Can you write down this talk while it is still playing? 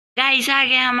Guys आ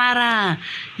गया हमारा,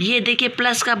 ये देखिए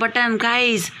प्लस का बटन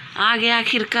गाइस आ गया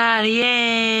आखिरकार।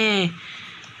 ये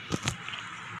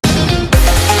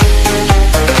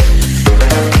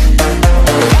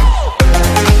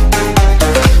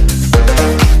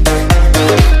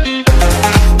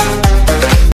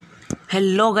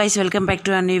hello guys, welcome back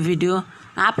to a new video.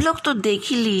 आप लोग तो देख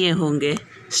ही लिए होंगे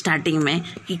स्टार्टिंग में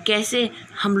कि कैसे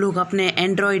हम लोग अपने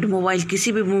एंड्रॉयड मोबाइल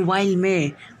किसी भी मोबाइल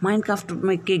में माइनक्राफ्ट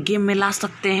में के गेम में ला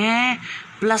सकते हैं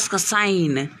प्लस का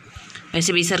साइन।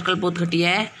 वैसे भी सर्कल बहुत घटिया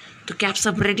है। तो क्या आप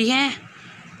सब रेडी हैं?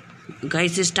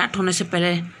 गाइस स्टार्ट होने से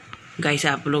पहले गाइस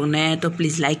आप लोग नए हैं तो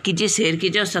प्लीज़ लाइक कीजिए, शेयर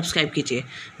कीजिए और सब्सक्राइब कीजिए।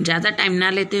 ज़्यादा टाइम ना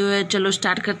लेते हुए चलो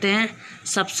स्टार्ट करते हैं।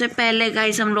 सबसे पहले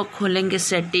गाइस हम लोग खोलेंगे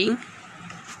सेटिंग,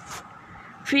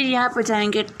 फिर यहाँ पर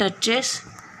जाएंगे टचेस,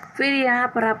 फिर यहाँ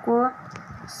पर आपको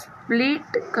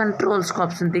स्प्लिट कंट्रोल्स का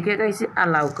ऑप्शन दिखेगा, इसे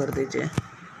अलाउ कर दीजिए।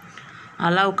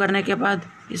 अलाउ करने के बाद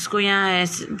इसको यहाँ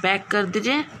बैक कर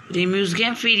दीजिए, रिम्यूज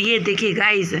गेम। फिर ये देखिए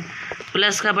गाइस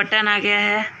प्लस का बटन आ गया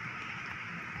है।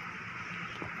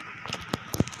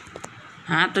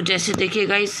 हाँ तो जैसे देखिए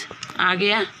गाइस आ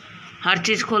गया, हर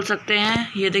चीज़ खोल सकते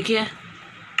हैं। ये देखिए,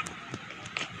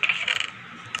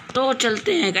 तो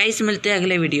चलते हैं गाइस, मिलते हैं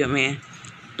अगले वीडियो में।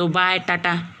 तो बाय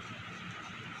टाटा।